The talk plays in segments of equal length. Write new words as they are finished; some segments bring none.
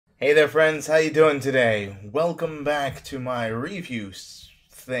Hey there, friends. How you doing today? Welcome back to my review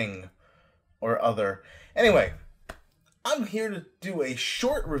thing or other. Anyway, I'm here to do a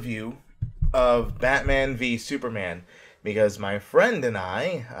short review of Batman v Superman because my friend and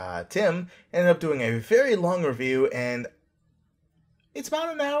I, Tim, ended up doing a very long review, and it's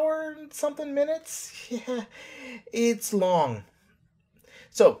about an hour and something minutes. Yeah, it's long.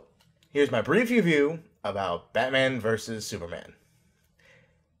 So, here's my brief review about Batman versus Superman.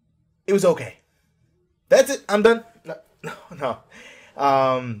 It was okay. That's it. I'm done. No.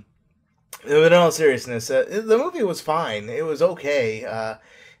 In all seriousness, the movie was fine. It was okay.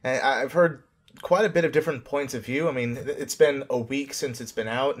 I've heard quite a bit of different points of view. I mean, it's been a week since it's been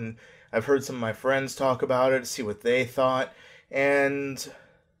out, and I've heard some of my friends talk about it, see what they thought, and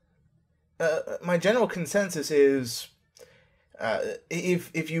my general consensus is,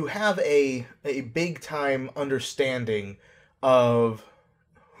 if you have a big time understanding of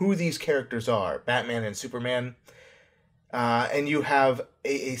who these characters are, Batman and Superman, and you have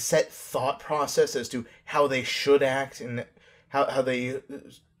a set thought process as to how they should act and how they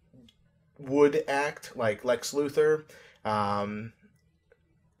would act, like Lex Luthor, and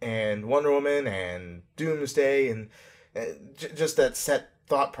Wonder Woman and Doomsday, and just that set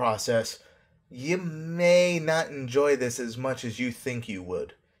thought process, you may not enjoy this as much as you think you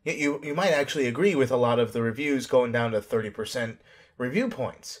would. You might actually agree with a lot of the reviews going down to 30% review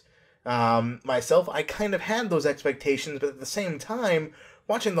points. Myself, I kind of had those expectations, but at the same time,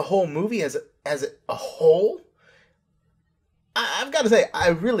 watching the whole movie as a whole, I've got to say, I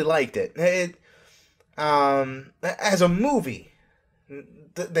really liked it. As a movie,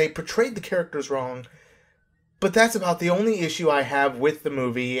 they portrayed the characters wrong, but that's about the only issue I have with the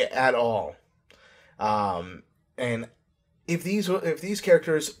movie at all. And if these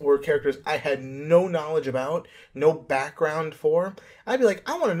characters were characters I had no knowledge about, no background for, I'd be like,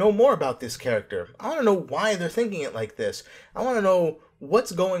 I want to know more about this character. I want to know why they're thinking it like this. I want to know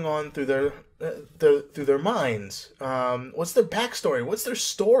what's going on through their minds. What's their backstory? What's their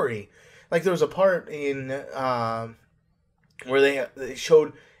story? Like, there was a part in where they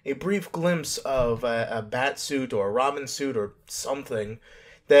showed a brief glimpse of a bat suit or a Robin suit or something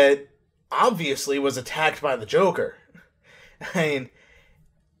that obviously was attacked by the Joker. I mean,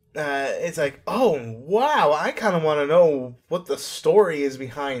 it's like, oh, wow, I kind of want to know what the story is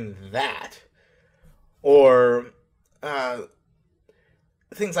behind that. Or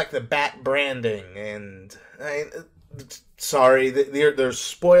things like the bat branding. And, sorry, there's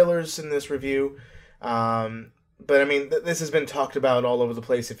spoilers in this review. But, I mean, this has been talked about all over the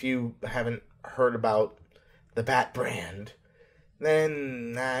place. If you haven't heard about the bat brand,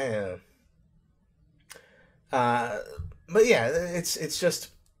 then, I don't know. But yeah, it's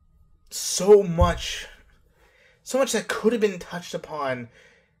just so much that could have been touched upon.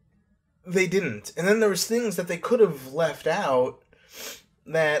 They didn't, and then there was things that they could have left out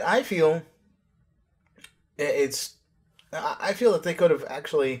that I feel that they could have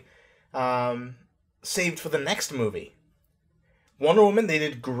actually saved for the next movie. Wonder Woman, they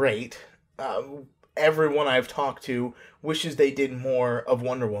did great. Everyone I've talked to wishes they did more of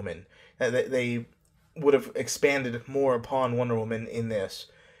Wonder Woman. They would have expanded more upon Wonder Woman in this,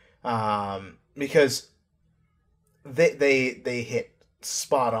 because they hit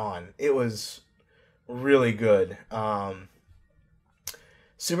spot on. It was really good.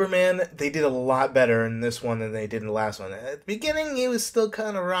 Superman, they did a lot better in this one than they did in the last one. At the beginning, he was still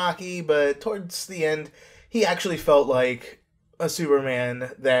kind of rocky, but towards the end, he actually felt like a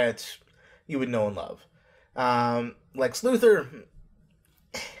Superman that you would know and love. Lex Luthor,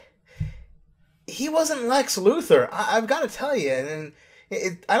 he wasn't Lex Luthor. I've got to tell you, and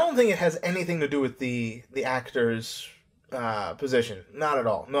I don't think it has anything to do with the actor's position. Not at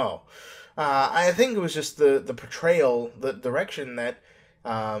all. No, I think it was just the portrayal, the direction that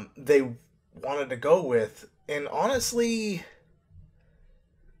they wanted to go with, and honestly,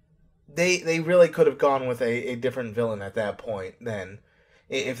 they really could have gone with a different villain at that point. Then,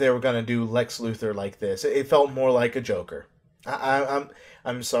 if they were gonna do Lex Luthor like this, it felt more like a Joker.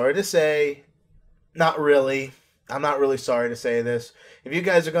 I'm sorry to say. Not really. I'm not really sorry to say this. If you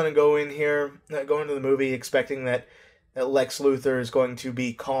guys are going to go into the movie expecting that Lex Luthor is going to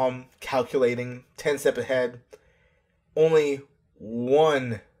be calm, calculating, 10 steps ahead, only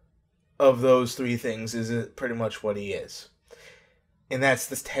one of those three things is pretty much what he is. And that's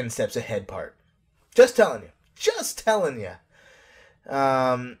this 10 steps ahead part. Just telling you. Just telling you.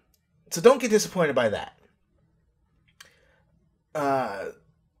 So don't get disappointed by that.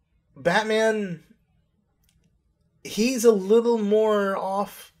 Batman, he's a little more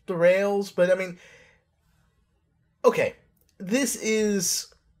off the rails, but I mean, okay, this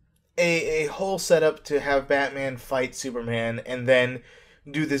is a whole setup to have Batman fight Superman and then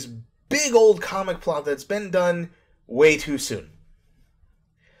do this big old comic plot that's been done way too soon.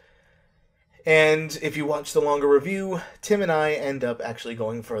 And if you watch the longer review, Tim and I end up actually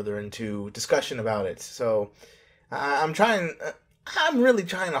going further into discussion about it. So I'm really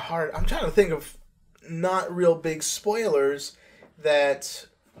trying to think of not real big spoilers that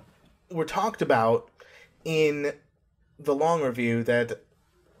were talked about in the long review that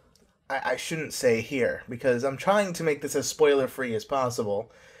I shouldn't say here, because I'm trying to make this as spoiler-free as possible.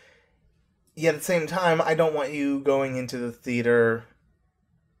 Yet at the same time, I don't want you going into the theater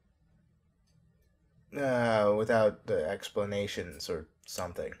without explanations or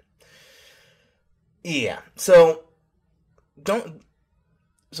something. Yeah, so out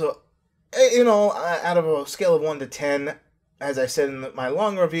of a scale of 1 to 10, as I said in my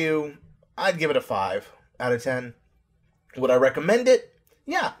long review, I'd give it a 5 out of 10. Would I recommend it?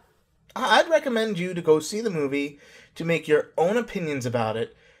 Yeah. I'd recommend you to go see the movie to make your own opinions about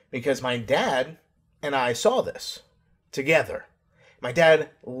it, because my dad and I saw this together. My dad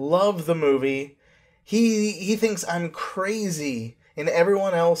loved the movie. He thinks I'm crazy, and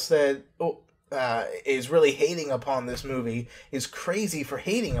everyone else that is really hating upon this movie is crazy for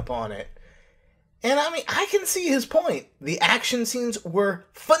hating upon it. And I mean, I can see his point. The action scenes were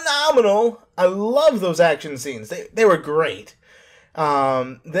phenomenal. I love those action scenes. They were great.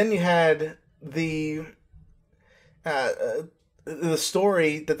 Then you had the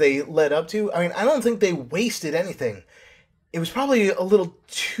story that they led up to. I mean, I don't think they wasted anything. It was probably a little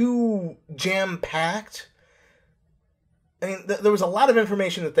too jam-packed. I mean, there was a lot of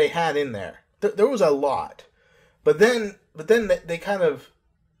information that they had in there. There was a lot. But then they kind of...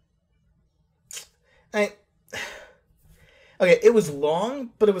 okay, it was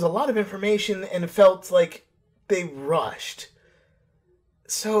long, but it was a lot of information, and it felt like they rushed.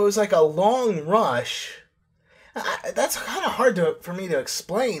 So it was like a long rush. That's kind of hard for me to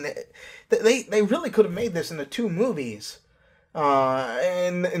explain. They really could have made this into 2 movies,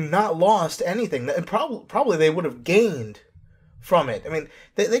 and not lost anything. And probably they would have gained from it. I mean,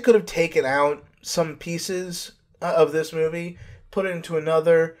 they could have taken out some pieces of this movie, put it into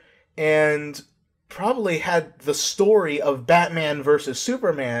another, and probably had the story of Batman versus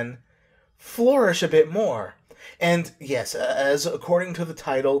Superman flourish a bit more. And yes, as according to the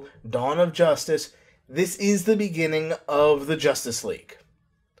title, Dawn of Justice, this is the beginning of the Justice League.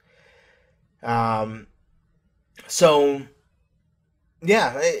 So,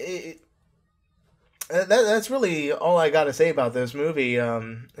 yeah, that's really all I got to say about this movie.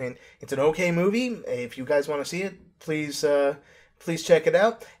 And it's an okay movie. If you guys want to see it, please check it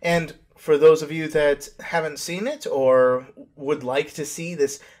out. And for those of you that haven't seen it or would like to see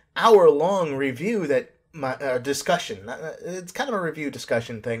this hour-long review that discussion, it's kind of a review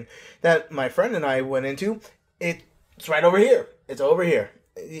discussion thing that my friend and I went into, it's right over here. It's over here.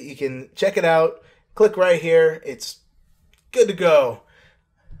 You can check it out. Click right here. It's good to go.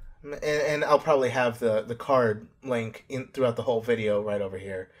 And I'll probably have the card link throughout the whole video right over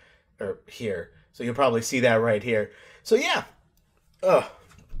here, or here. So you'll probably see that right here. So yeah,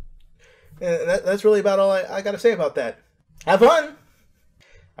 that's really about all I got to say about that. Have fun!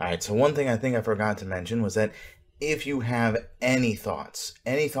 Alright, so one thing I think I forgot to mention was that if you have any thoughts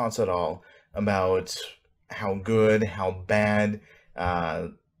at all about how good, how bad,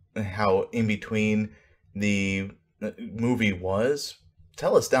 how in between the movie was,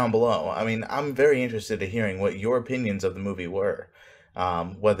 tell us down below. I mean, I'm very interested in hearing what your opinions of the movie were.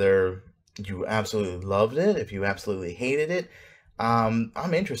 Whether you absolutely loved it, if you absolutely hated it,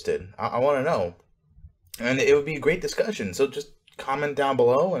 I'm interested. I want to know. And it would be a great discussion. So just comment down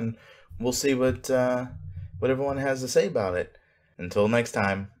below and we'll see what everyone has to say about it. Until next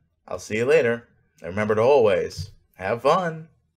time, I'll see you later. And remember to always have fun.